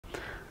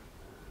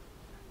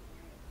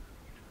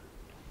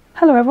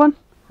Hello everyone,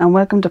 and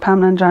welcome to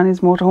Pamela and Johnny's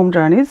Motorhome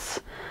Journeys,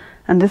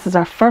 and this is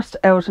our first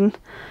outing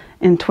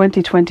in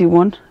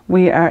 2021.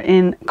 We are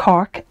in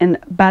Cork in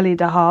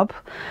Ballydehob.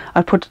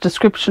 I'll put the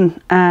description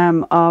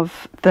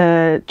of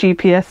the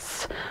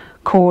GPS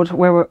code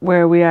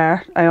where we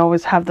are. I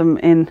always have them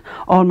in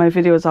all my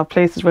videos of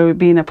places where we've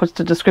been. I put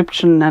the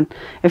description, and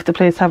if the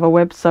place have a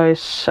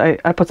website,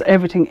 I put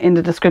everything in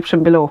the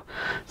description below.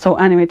 So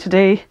anyway,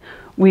 today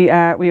we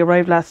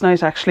arrived last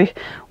night actually.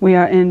 We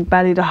are in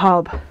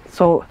Ballydehob.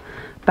 So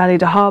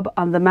Ballydehob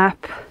on the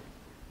map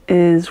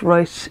is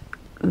right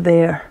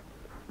there,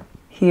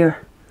 here.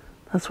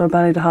 That's where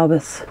Ballydehob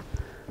is.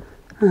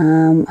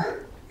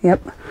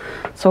 Yep.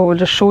 So we'll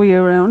just show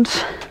you around.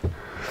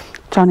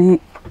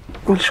 Johnny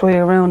will show you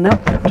around now.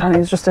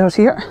 Johnny's just out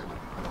here.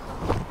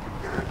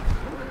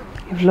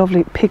 You have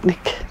lovely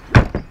picnic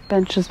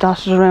benches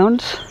dotted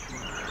around.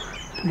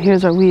 And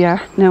here's where we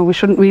are. Now we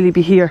shouldn't really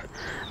be here.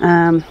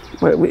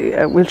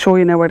 We'll show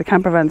you now where the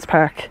camper vans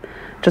park.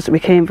 Just that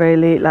we came very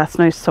late last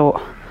night, so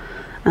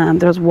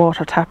there's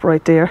water tap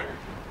right there,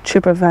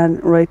 chipper van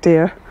right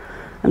there,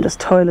 and there's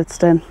toilets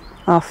then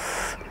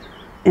off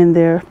in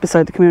there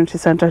beside the community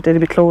centre. They'll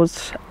be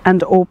closed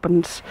and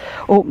opened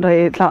at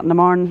 8 o'clock in the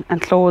morning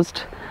and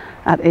closed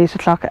at 8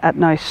 o'clock at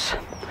night.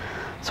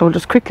 So we'll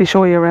just quickly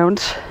show you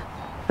around.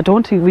 I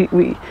don't think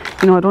I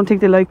don't think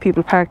they like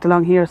people parked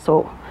along here,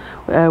 so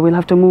we'll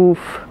have to move.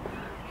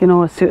 You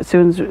know, as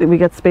soon as we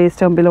get space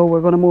down below,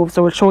 we're going to move.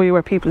 So we'll show you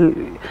where people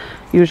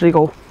usually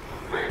go.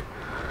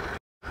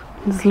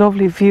 There's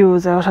lovely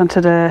views out onto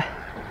the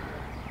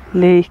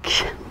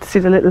lake. See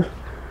the little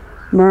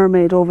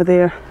mermaid over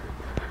there.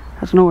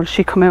 I don't know, will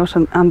she come out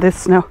on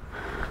this now?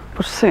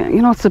 But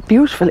you know, it's a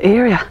beautiful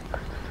area.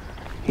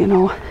 You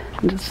know,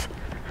 and there's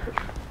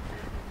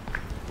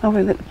a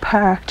lovely little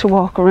park to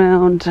walk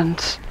around, and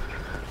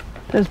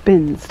there's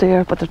bins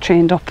there, but they're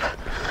chained up.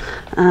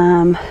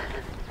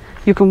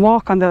 You can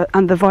walk on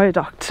the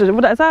viaduct. Is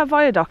that a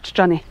viaduct,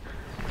 Johnny?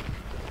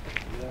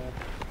 Yeah.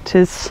 It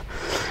is.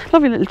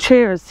 Lovely little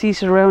chairs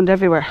seated around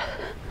everywhere.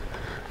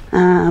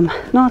 No,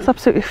 it's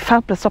absolutely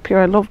fabulous up here.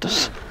 I loved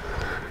it.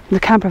 And the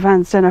camper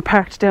vans then are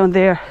parked down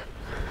there.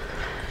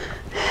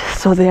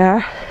 So they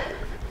are.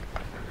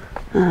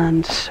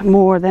 And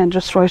more then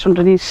just right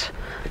underneath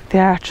the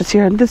arches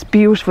here. And this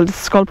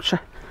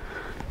sculpture.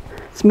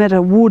 It's made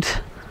of wood.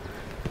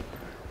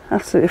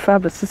 Absolutely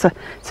fabulous.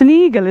 It's an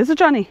eagle, is it,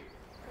 Johnny?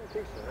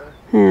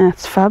 Yeah,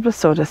 it's fabulous,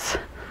 so it is.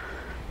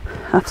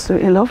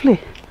 Absolutely lovely.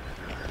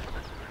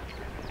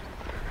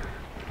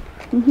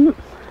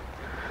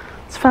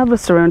 It's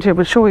fabulous around here.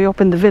 We'll show you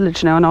up in the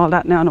village now and all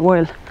that now in a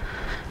while.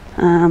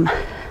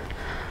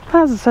 But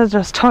as I said,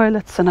 there's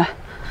toilets and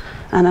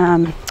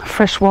a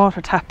fresh water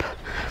tap.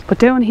 But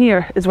down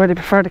here is where they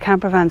prefer the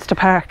camper vans to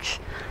park.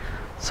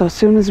 So as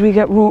soon as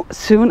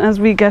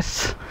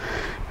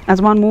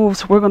one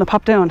moves, we're going to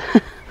pop down.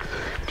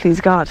 Please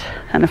God.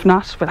 And if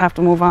not, we'll have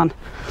to move on.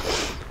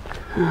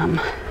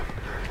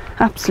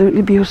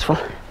 Absolutely beautiful.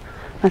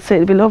 I'd say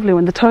it'll be lovely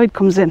when the tide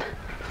comes in.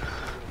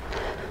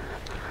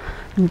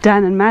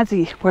 Dan and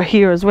Mazzy were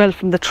here as well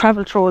from the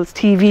Travel Trolls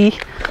TV,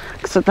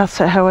 so that's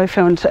how I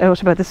found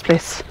out about this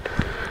place,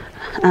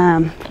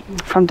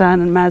 from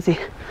Dan and Mazzy,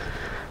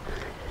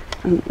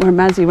 and where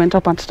Mazzy went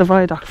up onto the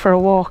viaduct for a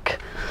walk.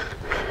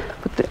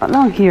 But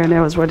along here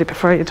now is where they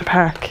prefer you to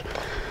park.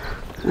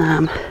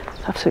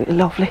 It's absolutely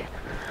lovely.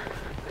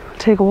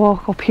 Take a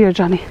walk up here,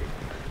 Johnny.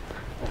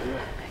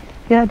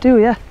 Yeah, do,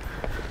 yeah.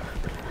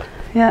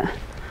 Yeah.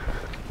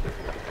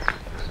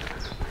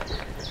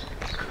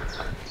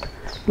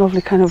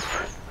 Lovely kind of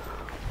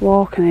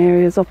walking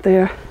areas up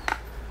there.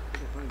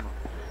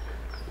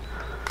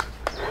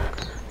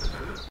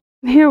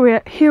 Here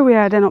we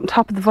are then up on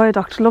top of the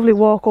viaduct. Lovely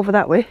walk over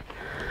that way.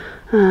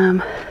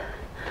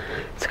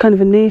 It's kind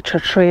of a nature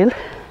trail.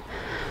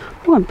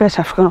 Oh, I'm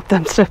better for going up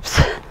them steps.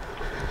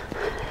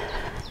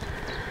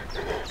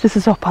 This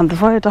is up on the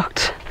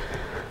viaduct.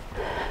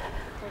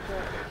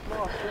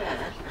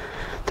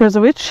 There's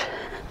a witch.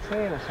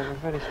 Train, I said, was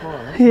very small.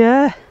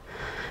 Yeah.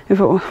 If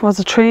it was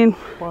a train.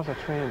 Was a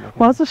train.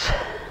 Was it?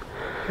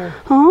 Yeah.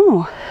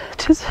 Oh,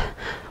 it was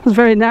a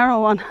very narrow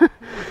one.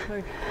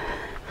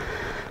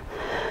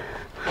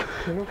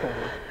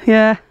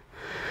 Yeah.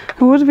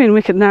 It would have been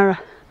wicked narrow.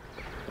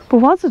 But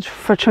was it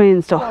for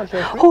trains though?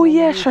 Oh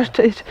yeah, sure.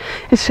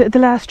 The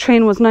last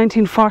train was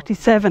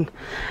 1947,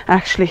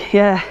 actually.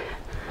 Yeah.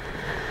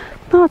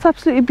 No, it's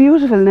absolutely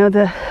beautiful now.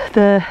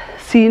 The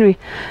scenery,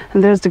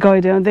 and there's the guy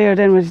down there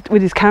then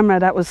with his camera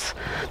that was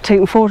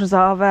taking photos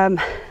of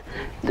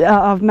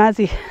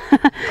Mazzy.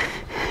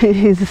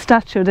 He's a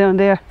statue down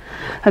there.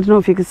 I don't know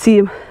if you can see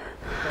him.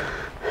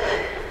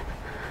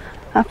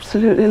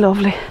 Absolutely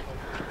lovely.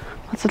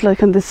 What's it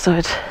like on this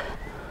side?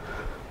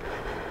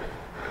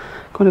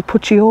 Going to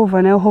put you over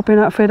now. Hope you're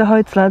not afraid of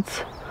heights,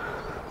 lads.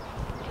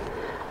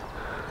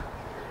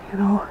 You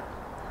know,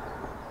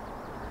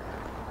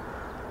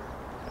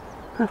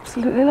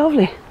 absolutely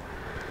lovely.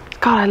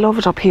 God, I love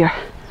it up here.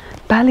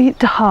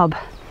 Ballydehob.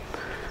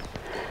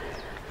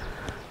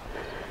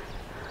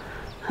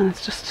 And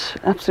it's just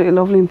absolutely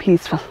lovely and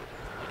peaceful.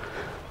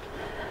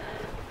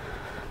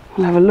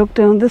 We'll have a look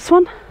down this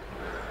one.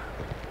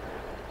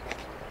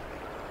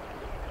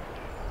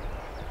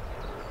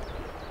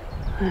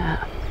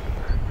 Yeah.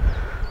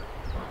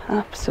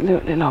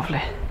 Absolutely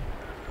lovely.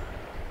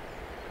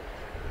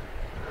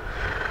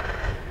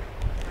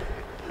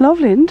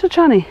 Lovely, isn't it,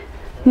 Johnny?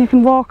 You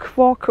can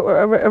walk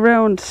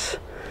around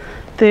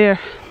there.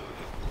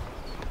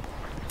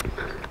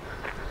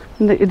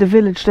 And the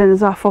village then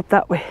is off up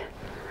that way.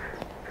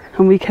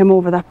 And we came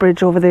over that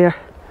bridge over there.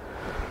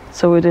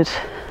 So we did.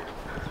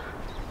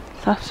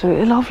 It's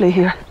absolutely lovely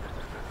here.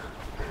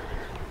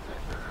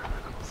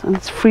 And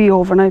it's free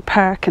overnight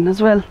parking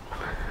as well.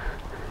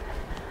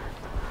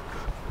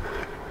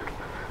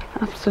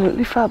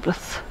 Absolutely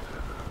fabulous.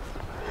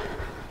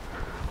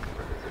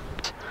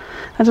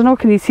 I don't know,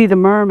 can you see the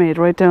mermaid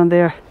right down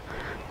there?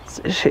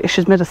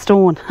 She's made of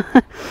stone.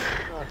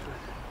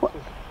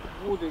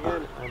 Wood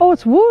again. Oh,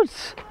 it's wood.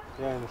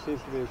 Yeah, and it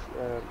seems to be a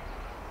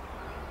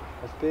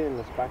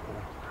stainless back on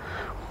it.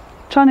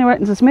 Johnny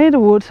reckons it's made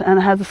of wood and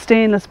it has a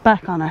stainless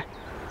back on her,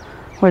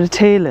 where the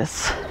tail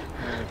is.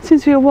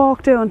 Seems to be a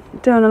walk down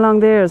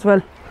along there as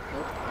well.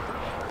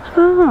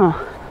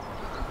 Oh.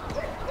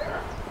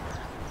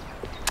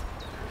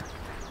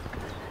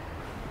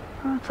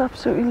 That's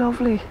absolutely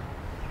lovely.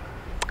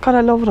 God,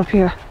 I love it up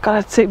here. God,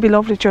 I'd say it'd be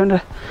lovely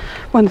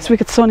when it's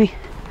wicked sunny.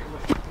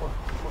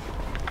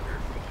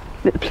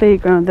 Little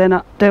playground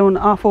then down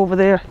off over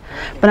there.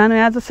 But anyway,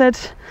 as I said,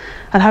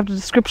 I'll have the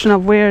description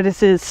of where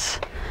this is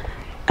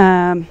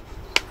in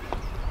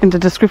the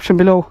description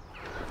below.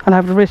 I'll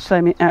have the writ,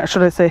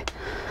 should I say,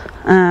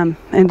 in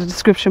the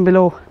description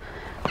below.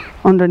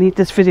 Underneath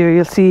this video,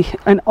 you'll see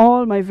in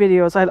all my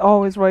videos I'll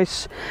always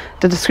write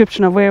the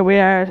description of where we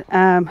are,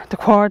 the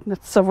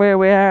coordinates of where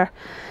we are.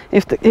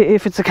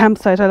 If it's a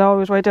campsite, I'll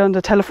always write down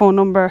the telephone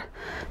number,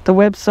 the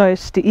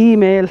website, the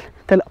email.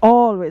 They'll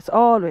always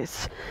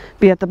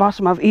be at the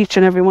bottom of each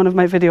and every one of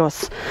my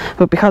videos.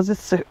 But because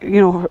it's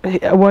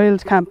a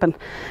wild camping,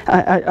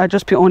 I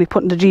just be only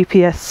putting the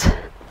GPS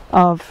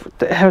of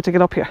how to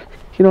get up here,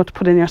 to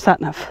put in your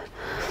sat nav.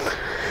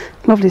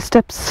 Lovely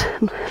steps,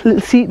 little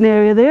seating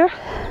area there.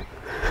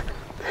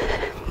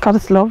 God,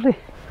 it's lovely,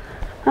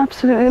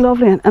 absolutely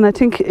lovely. And I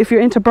think if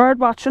you're into bird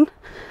watching,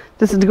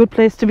 this is a good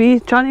place to be.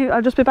 Johnny,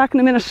 I'll just be back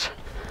in a minute.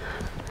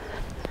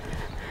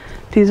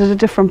 These are the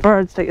different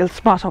birds that you'll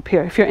spot up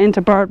here if you're into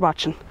bird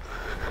watching.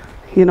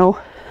 These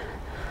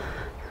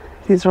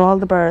are all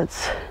the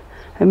birds.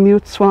 A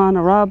mute swan,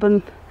 a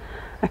robin,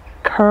 a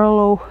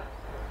curlew.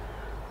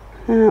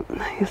 You'll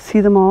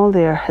see them all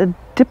there. A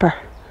dipper,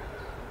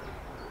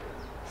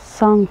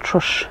 song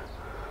thrush.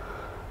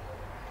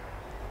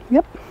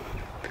 Yep.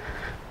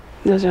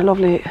 There's your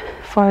lovely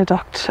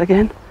viaduct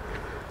again.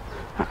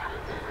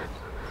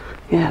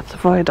 Yeah, it's a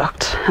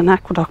viaduct. An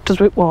aqueduct is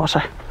with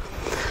water.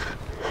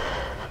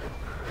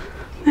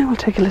 Now we'll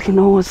take a little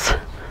nose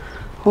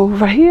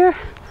over here.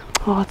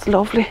 Oh, it's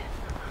lovely.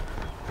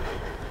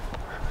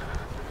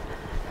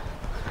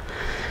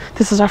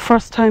 This is our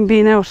first time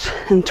being out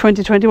in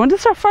 2021. This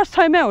is our first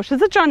time out,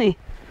 is it, Johnny?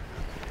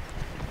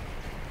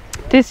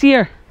 This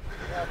year?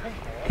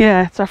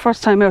 Yeah, it's our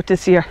first time out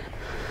this year.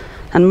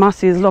 And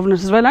Mossy is loving it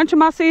as well. Aren't you,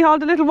 Mossy? All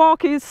the little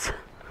walkies.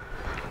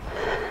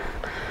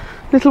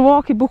 Little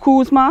walkie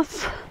buckoos,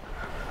 Moss.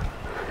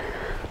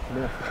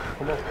 Yeah,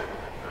 come on.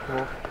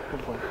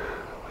 Good one.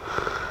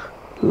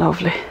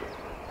 Lovely.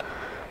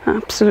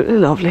 Absolutely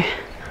lovely.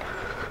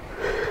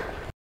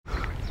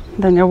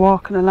 Then you're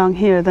walking along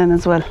here then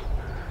as well.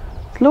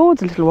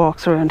 Loads of little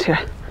walks around here.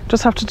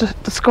 Just have to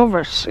discover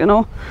it,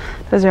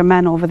 There's your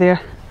man over there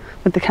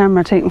with the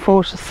camera taking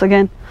photos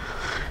again.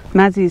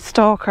 Mazzie's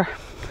stalker.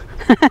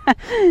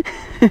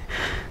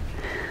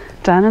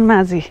 Dan and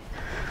Mazzie.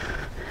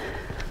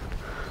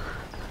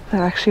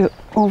 They're actually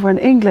over in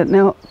England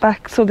now,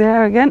 back, so they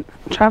are again,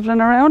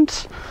 travelling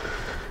around.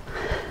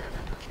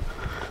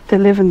 They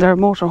live in their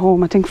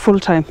motorhome, I think, full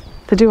time.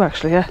 They do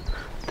actually, yeah.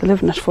 They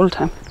live in it full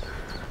time.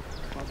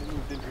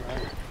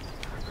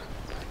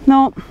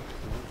 No.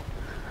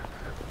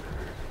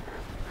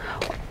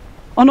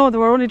 Oh no, they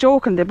were only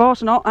joking. They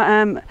bought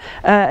an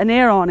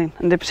air awning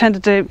and they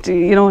pretended they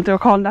were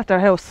calling that their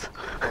house.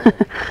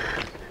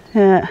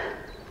 Yeah.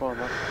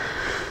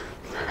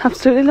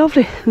 Absolutely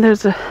lovely. And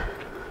there's a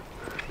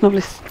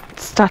lovely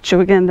statue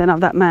again then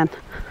of that man.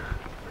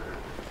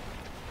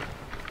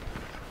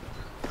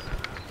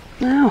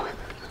 Now,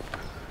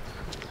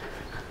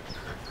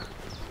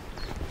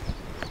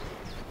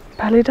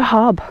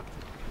 Ballydehob.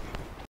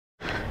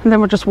 And then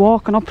we're just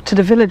walking up to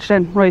the village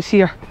then, right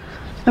here.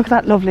 Look at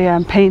that lovely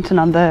painting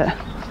on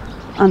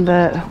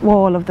the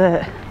wall of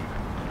the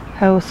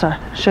house or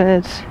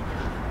shed.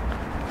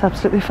 It's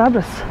absolutely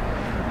fabulous.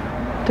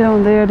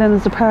 Down there then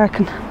is the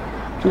parking,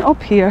 and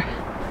up here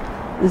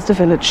is the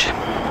village.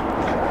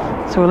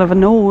 So we'll have a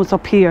nose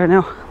up here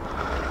now.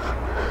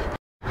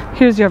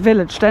 Here's your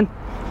village then,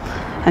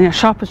 and your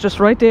shop is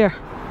just right there.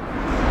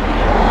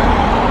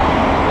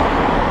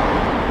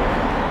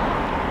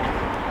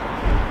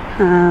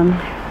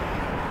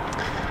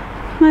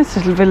 Nice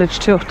little village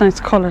too, nice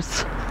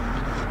colours.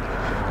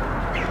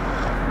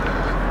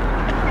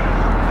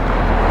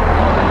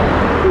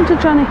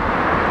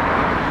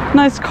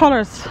 Nice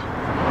colours.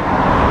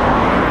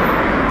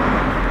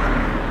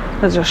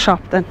 There's your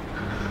shop then.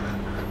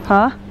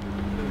 Huh?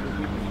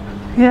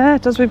 Yeah,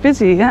 it does be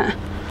busy, yeah.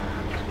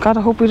 God,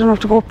 I hope we don't have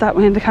to go up that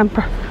way in the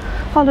camper.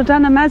 Although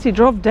Dan and Mazzy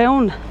drove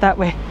down that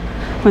way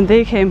when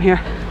they came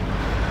here.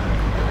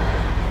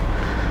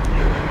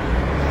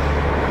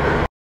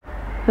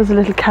 There's a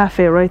little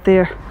cafe right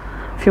there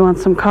if you want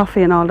some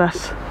coffee and all that.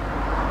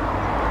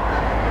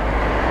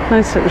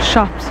 Nice little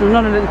shops. And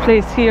another little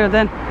place here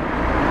then.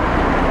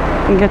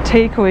 You can get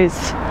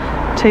takeaways,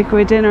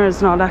 takeaway dinners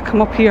and all that.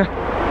 Come up here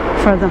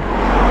for them.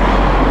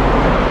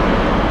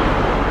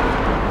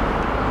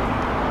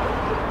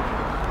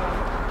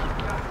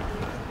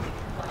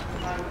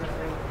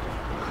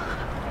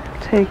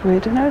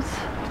 Takeaway dinners.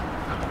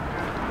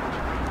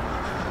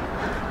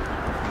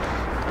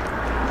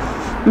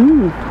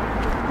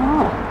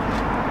 Oh.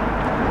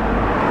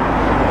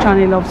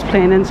 Johnny loves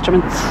playing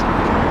instruments.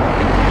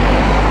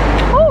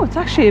 Oh, it's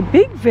actually a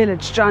big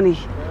village, Johnny.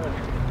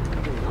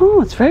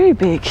 Oh, it's very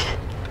big.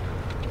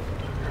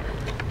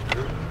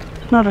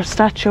 Another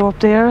statue up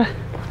there.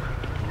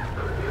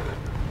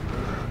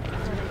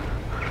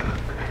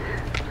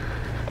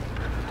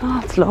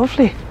 Oh, it's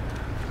lovely.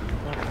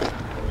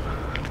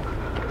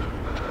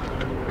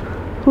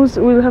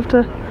 We'll have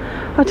to.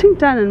 I think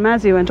Dan and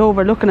Mazzy went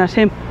over looking at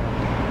him.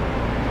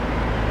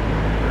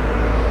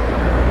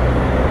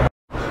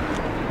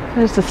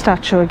 There's the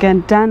statue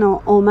again, Dan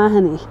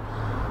O'Mahony.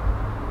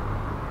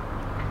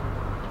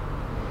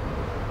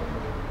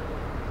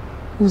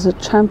 He was a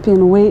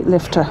champion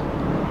weightlifter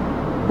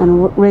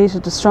and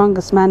rated the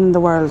strongest man in the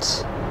world.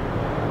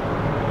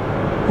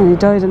 And he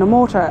died in a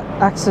motor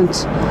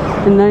accident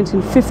in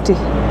 1950.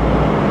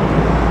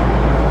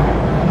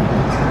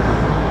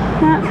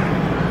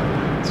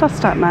 Yeah, so that's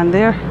that man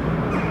there.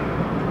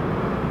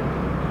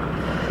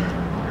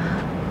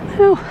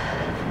 Oh.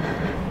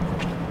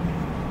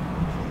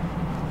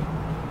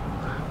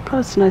 God,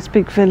 it's a nice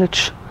big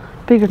village.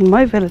 Bigger than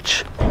my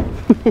village.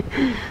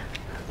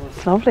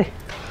 It's lovely.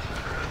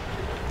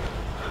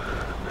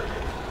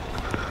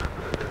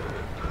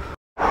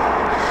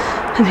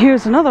 And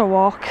here's another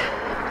walk.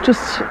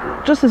 Just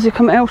as you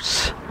come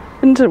out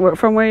into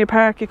from where you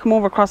park, you come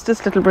over across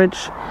this little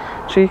bridge,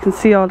 so you can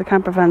see all the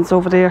camper vans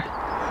over there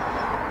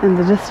in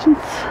the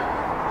distance.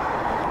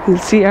 You'll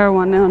see our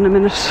one now in a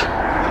minute.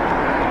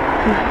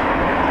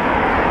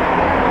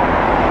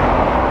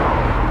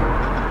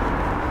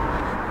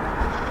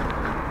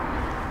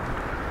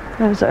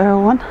 There's our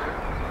one.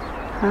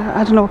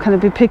 I don't know, can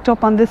it be picked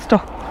up on this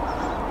though?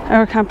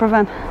 Our camper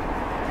van.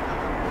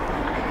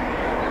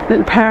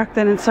 Little park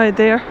then inside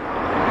there.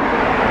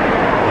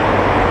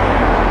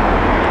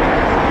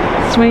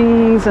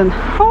 Swings and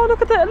oh,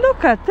 look at that!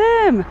 Look at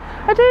them!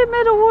 Are they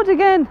made of wood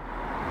again?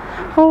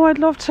 Oh, I'd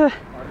love to.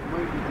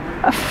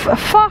 A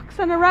fox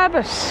and a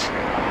rabbit.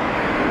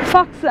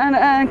 Fox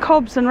and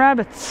cubs and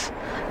rabbits.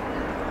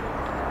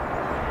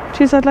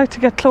 Geez, I'd like to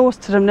get close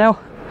to them now,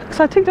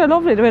 because I think they're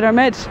lovely the way they're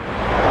made.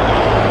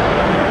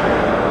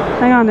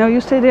 Hang on now,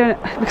 you stay there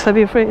because I'd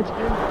be afraid.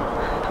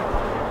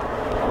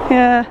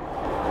 Yeah.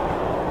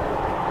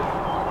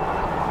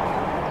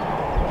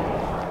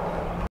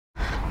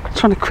 I'm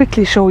trying to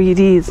quickly show you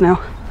these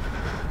now,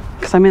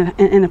 because I'm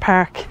in a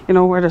park, you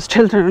know, where there's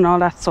children and all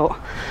that, so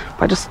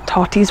I just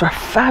thought these were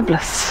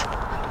fabulous.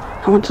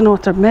 I want to know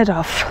what they're made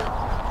of.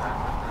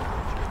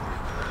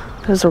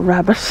 There's a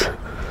rabbit.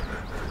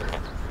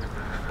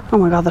 Oh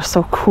my god, they're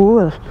so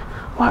cool.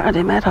 What are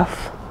they made of?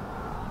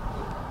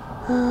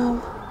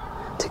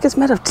 I think it's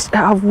made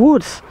of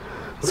wood.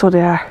 So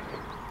they are.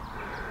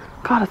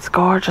 God, it's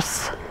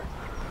gorgeous.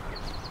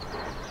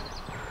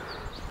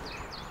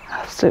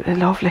 Absolutely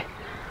lovely.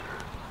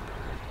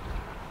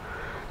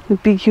 The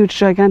big, huge,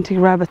 gigantic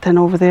rabbit then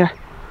over there.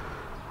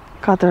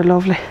 God, they're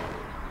lovely.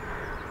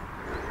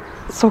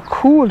 It's so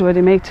cool the way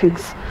they make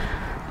things.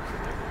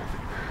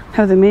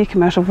 How they make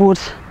them out of wood.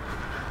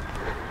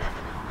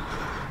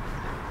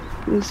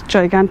 This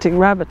gigantic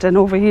rabbit then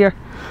over here.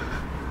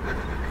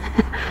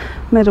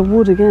 Made of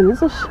wood again,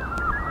 is it?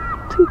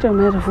 I think they're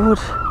made of wood.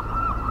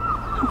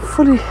 I'm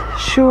fully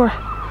sure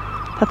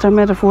that they're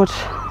made of wood.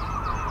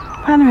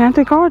 But anyway, aren't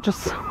they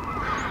gorgeous?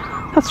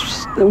 That's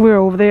just, we're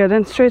over there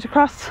then, straight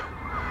across.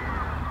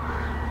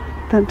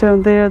 Then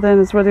down there then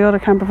is where the other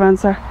camper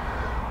vans are.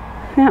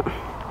 Yeah,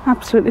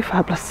 absolutely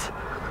fabulous.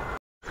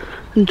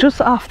 And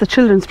just off the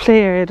children's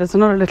play area there's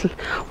another little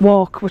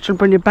walk which will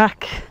bring you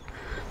back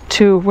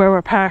to where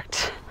we're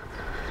parked.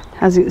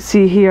 As you can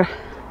see here,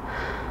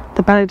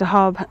 the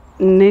Ballydehob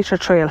nature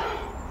trail.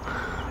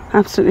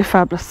 Absolutely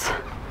fabulous.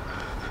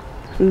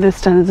 And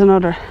this then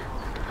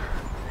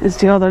is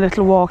the other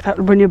little walk that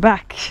will bring you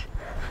back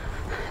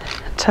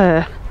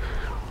to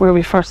where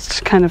we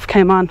first kind of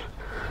came on.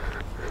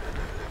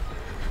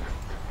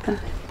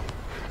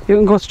 You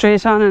can go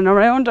straight on and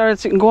around, or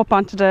else you can go up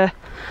onto the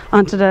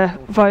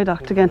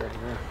viaduct again.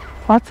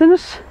 What's in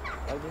it?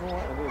 I don't know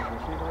what it is.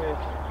 You see the way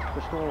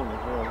the stone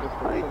is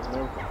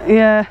there? This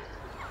Yeah,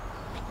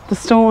 the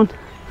stone.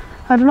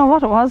 I don't know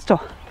what it was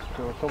though.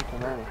 there was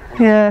something on it.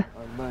 Yeah.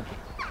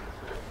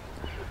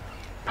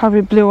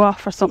 Probably blew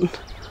off or something.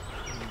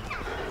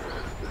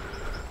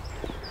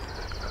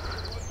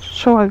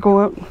 So I'll go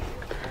out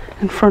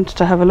in front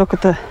to have a look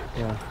at the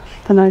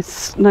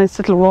nice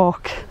little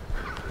walk.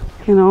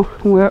 You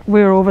know,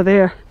 we're over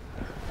there.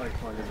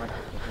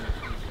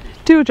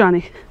 Do,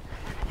 Johnny.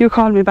 You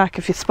call me back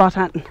if you spot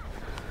anything.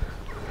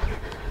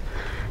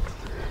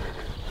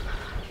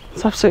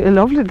 It's absolutely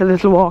lovely, the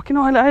little walk. You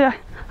know,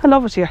 I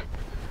love it here.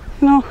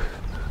 You know.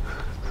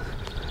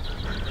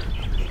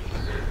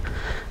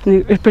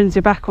 And it brings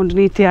you back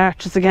underneath the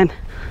arches again.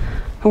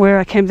 Where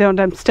I came down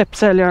them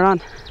steps earlier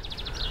on.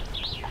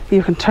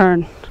 You can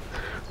turn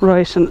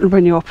right and it'll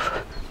bring you up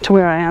to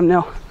where I am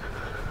now.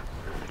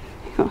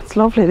 You know, it's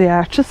lovely, the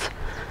arches.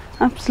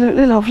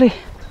 Absolutely lovely.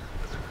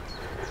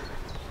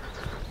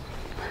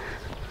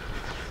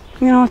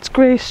 You know, it's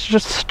great to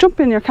just jump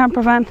in your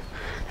camper van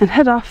and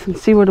head off and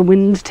see where the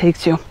wind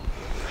takes you.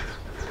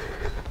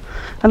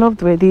 I love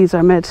the way these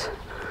are made.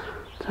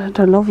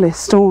 They're lovely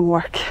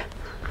stonework.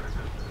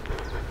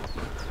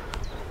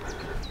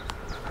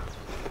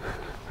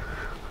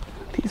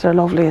 These are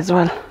lovely as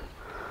well.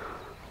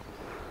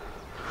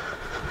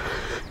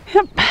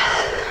 Yep.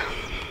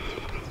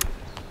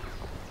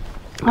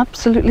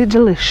 Absolutely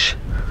delish.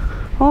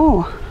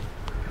 Oh.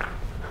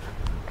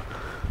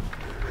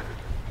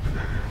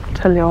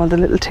 Tell you all the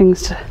little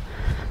things to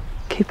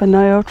keep an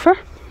eye out for.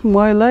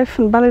 Wildlife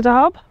in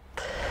Ballydehob.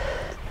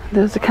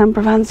 There's the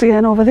camper vans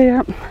again over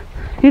there.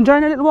 You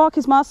enjoying your little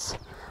walkies, Moss?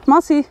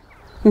 Mossy, you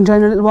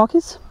enjoying your little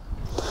walkies?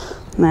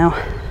 Now,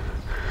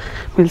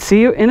 we'll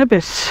see you in a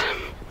bit.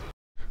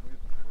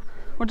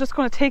 We're just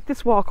going to take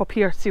this walk up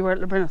here, see where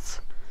it'll bring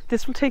us.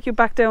 This will take you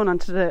back down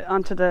onto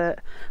the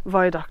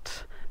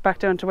viaduct, back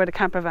down to where the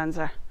camper vans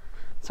are.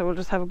 So we'll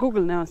just have a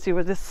Google now and see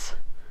where this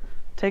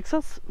takes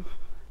us.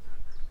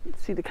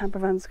 See the camper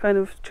vans kind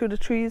of through the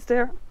trees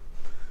there.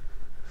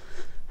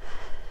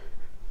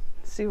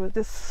 See where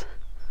this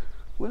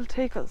will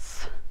take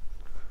us.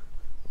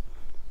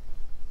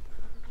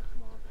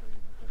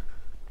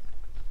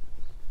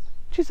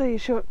 Geez, are you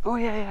sure? Oh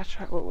yeah,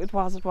 sure. It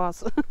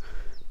was.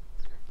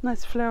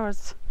 Nice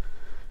flowers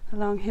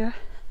along here.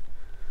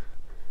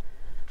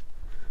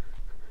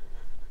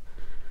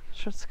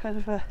 Sure, it's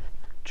kind of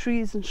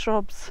trees and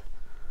shrubs.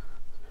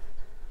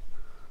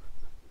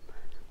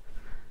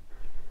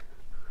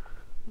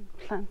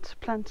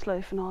 Plant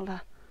life and all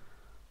that.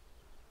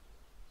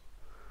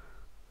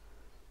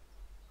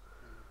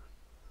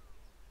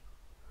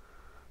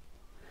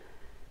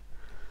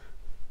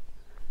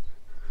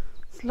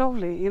 It's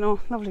lovely, you know,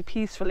 lovely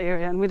peaceful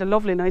area, and we had a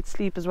lovely night's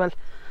sleep as well.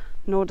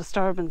 No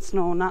disturbance,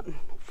 no nothing.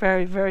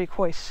 Very, very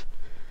quiet.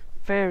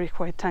 Very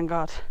quiet, thank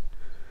God.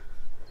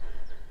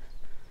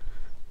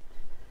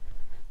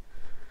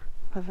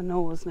 I have a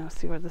nose now,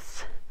 see where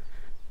this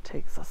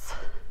takes us.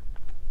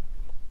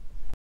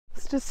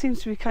 This just seems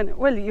to be kind of,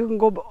 well, you can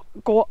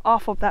go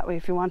off up that way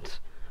if you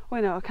want. Oh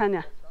no, can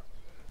you?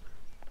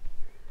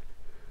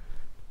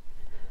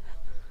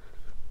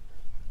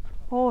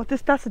 Oh,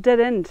 that's a dead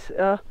end.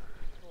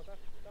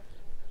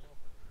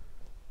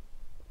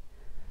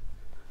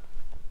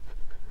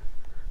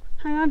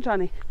 Hang on,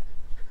 Johnny.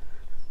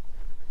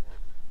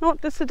 No,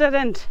 this is a dead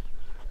end.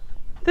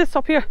 This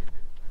up here.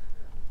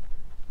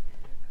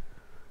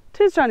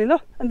 It is, Johnny,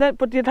 look. And then,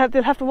 but they'll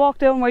have to walk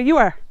down where you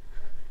are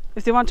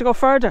if they want to go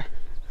further.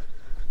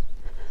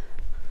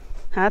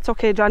 That's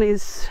okay,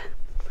 Johnny's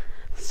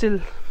still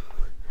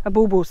a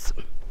boo-boos.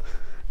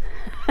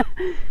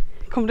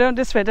 Come down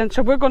this way then.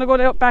 So we're going to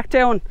go back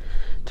down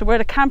to where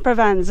the camper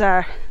vans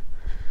are.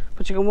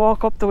 But you can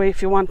walk up the way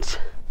if you want.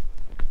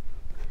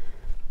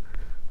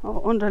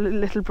 Oh, under a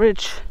little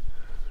bridge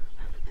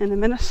in a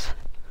minute.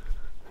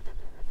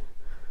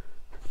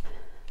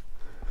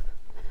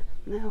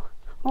 Now,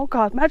 oh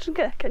God, imagine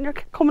getting your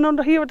coming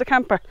under here with the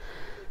camper.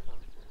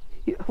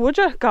 Would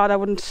you? God, I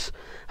wouldn't.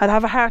 I'd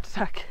have a heart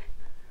attack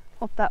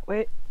up that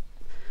way.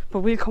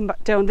 But we'll come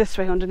back down this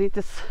way underneath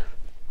this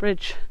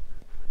bridge.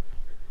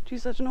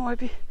 Jeez, I don't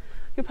know.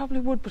 You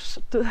probably would, but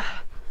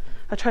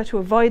I try to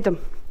avoid them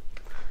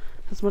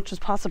as much as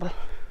possible.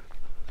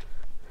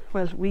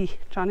 Well,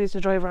 Johnny's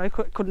the driver. I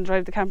couldn't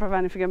drive the camper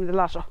van if you gave me the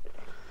lotto.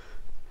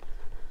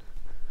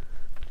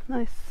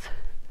 Nice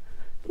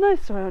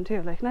around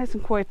here, like nice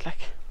and quiet,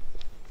 like.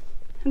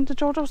 Isn't the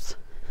Jojo's?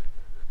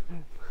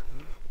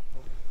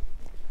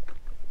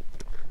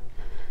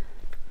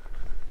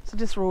 So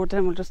this road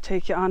then will just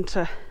take you on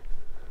to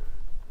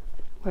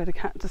where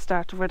the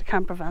start of where the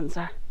camper vans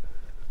are.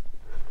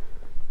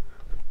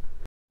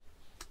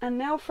 And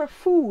now for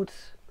food.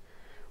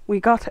 We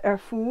got our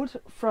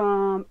food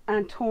from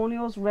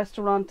Antonio's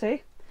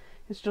Restaurante.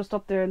 It's just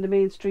up there in the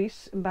main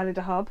street in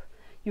Ballydehob.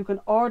 You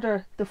can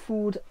order the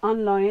food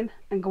online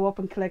and go up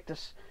and collect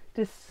it.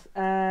 This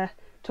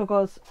took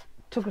us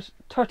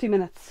 30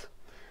 minutes.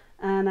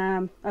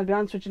 And I'll be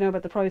honest with you now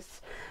about the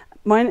price.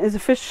 Mine is a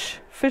fish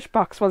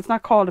box. Well, it's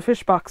not called a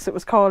fish box. It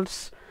was called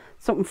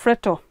something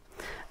fritto.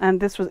 And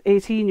this was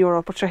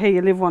 €18. But sure, hey,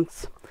 you live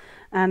once.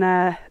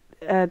 And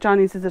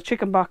Johnny's is a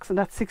chicken box, and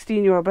that's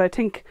 €16. But I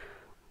think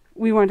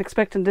we weren't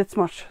expecting this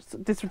much. So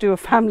this would do a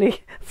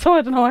family, so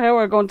I don't know how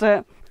we're going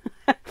to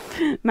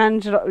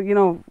manage it, you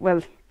know.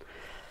 Well,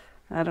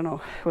 I don't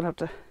know, we'll have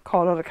to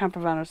call other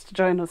camper vanners to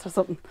join us or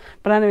something.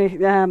 But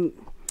anyway,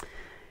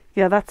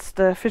 yeah, that's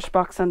the fish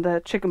box and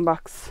the chicken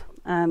box,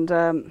 and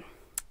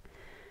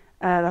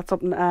that's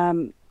up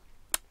in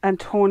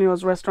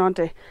Antonio's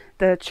Restaurante.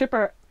 The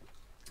chipper,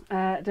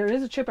 there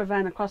is a chipper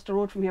van across the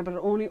road from here, but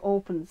it only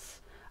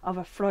opens of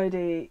a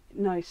Friday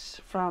night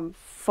from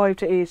 5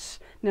 to 8.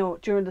 Now,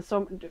 during the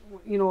summer,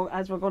 you know,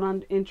 as we're going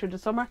on into the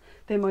summer,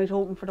 they might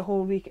open for the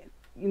whole week,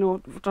 you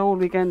know, the whole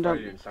weekend,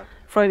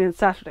 Friday and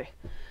Saturday.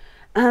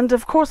 And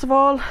of course of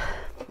all,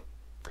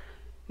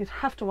 you'd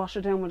have to wash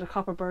it down with a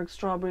Copperberg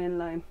strawberry and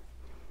lime.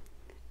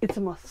 It's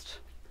a must.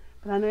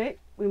 But anyway,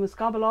 we must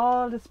gobble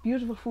all this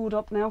beautiful food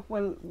up now.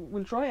 Well,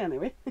 we'll try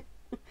anyway.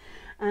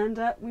 And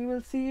we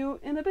will see you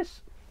in a bit.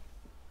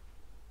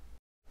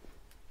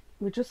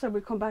 We just said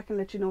we'd come back and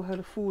let you know how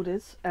the food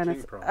is, and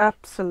it's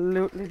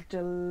absolutely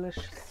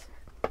delicious.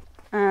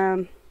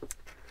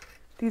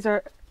 These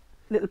are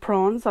little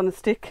prawns on a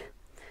stick,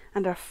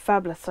 and they're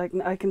fabulous. I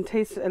can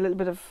taste a little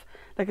bit of,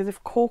 like, as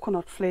if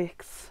coconut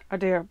flakes are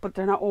there, but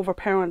they're not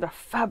overpowering. They're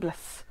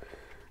fabulous.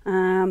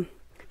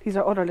 These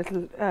are other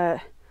little,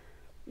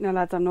 now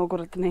lads, I'm no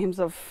good at the names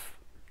of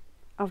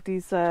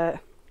these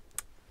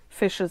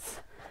fishes.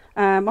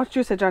 What did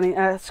you say, Johnny?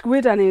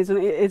 Squid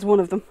is one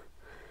of them.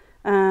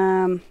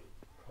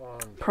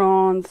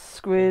 Prawns,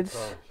 squid,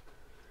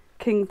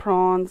 king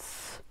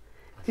prawns,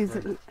 these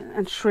shrimp.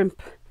 And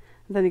shrimp.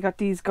 And then you got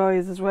these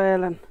guys as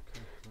well, and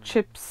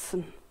chips,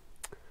 and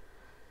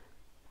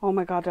oh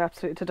my god, they're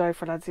absolutely to die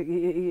for, lads.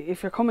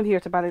 If you're coming here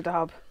to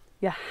Ballydehob,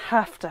 you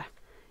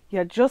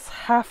just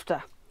have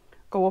to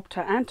go up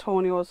to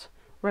Antonio's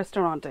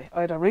Restaurante.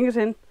 Either ring it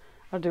in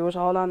or do it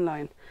all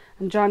online.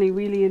 And Johnny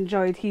really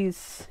enjoyed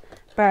his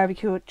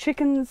barbecue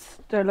chickens.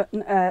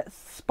 They're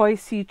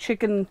spicy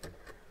chicken.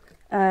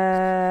 What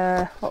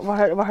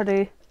are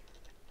they?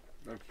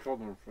 Like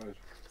southern fried.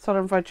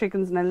 Southern fried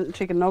chickens, and then little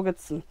chicken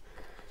nuggets and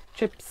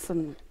chips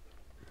and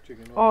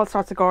all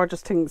sorts of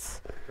gorgeous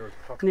things.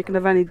 And you can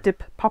have any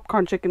dip,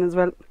 popcorn chicken as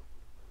well.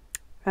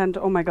 And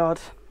oh my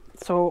god,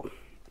 so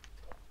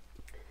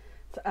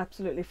it's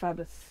absolutely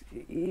fabulous.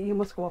 You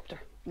must go up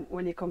there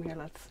when you come here,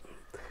 lads.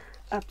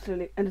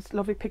 Absolutely. And it's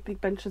lovely picnic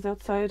benches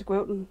outside.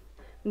 Go out and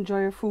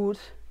enjoy your food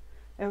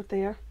out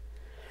there.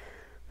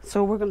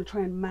 So we're going to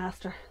try and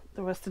master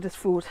the rest of this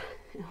food,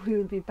 and we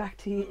will be back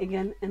to you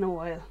again in a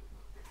while.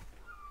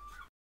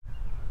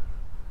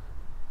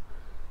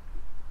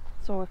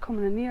 So we're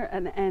coming near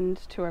an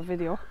end to our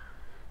video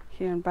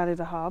here in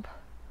Ballydehob.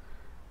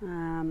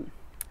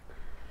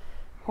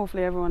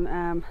 Hopefully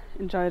everyone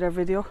enjoyed our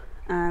video.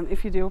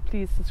 If you do,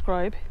 please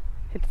subscribe,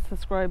 hit the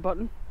subscribe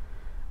button.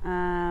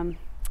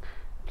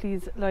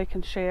 Please like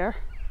and share,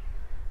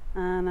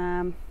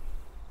 and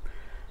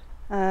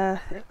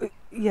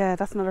yeah,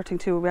 that's another thing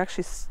too. We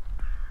actually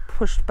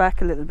pushed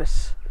back a little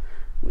bit.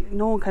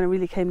 No one kind of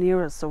really came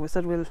near us, so we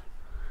said we'll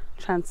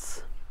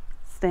chance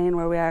staying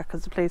where we are,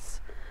 because the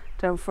place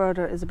down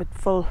further is a bit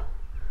full.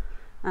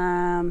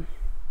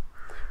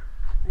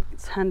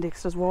 It's handy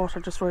because there's water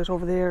just right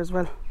over there as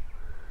well,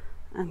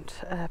 and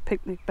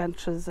picnic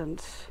benches,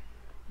 and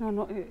you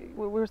know,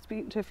 we were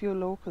speaking to a few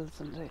locals,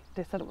 and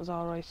they said it was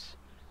all right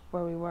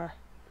where we were.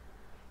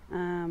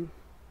 You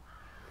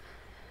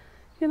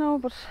know,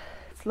 but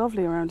it's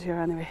lovely around here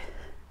anyway.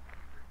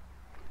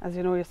 As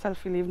you know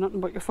yourself, you leave nothing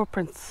but your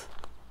footprints.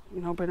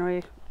 You know, bring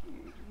away,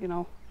 you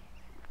know,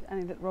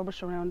 any little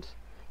rubbish around,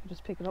 you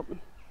just pick it up and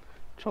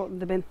throw it in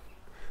the bin.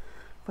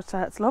 But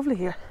it's lovely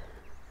here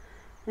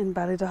in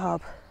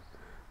Ballydehob.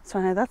 So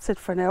anyway, that's it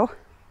for now.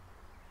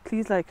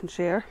 Please like and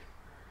share,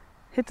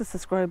 hit the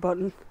subscribe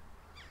button,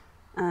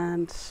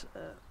 and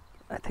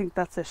I think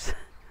that's it.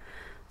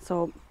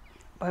 So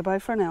bye bye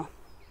for now.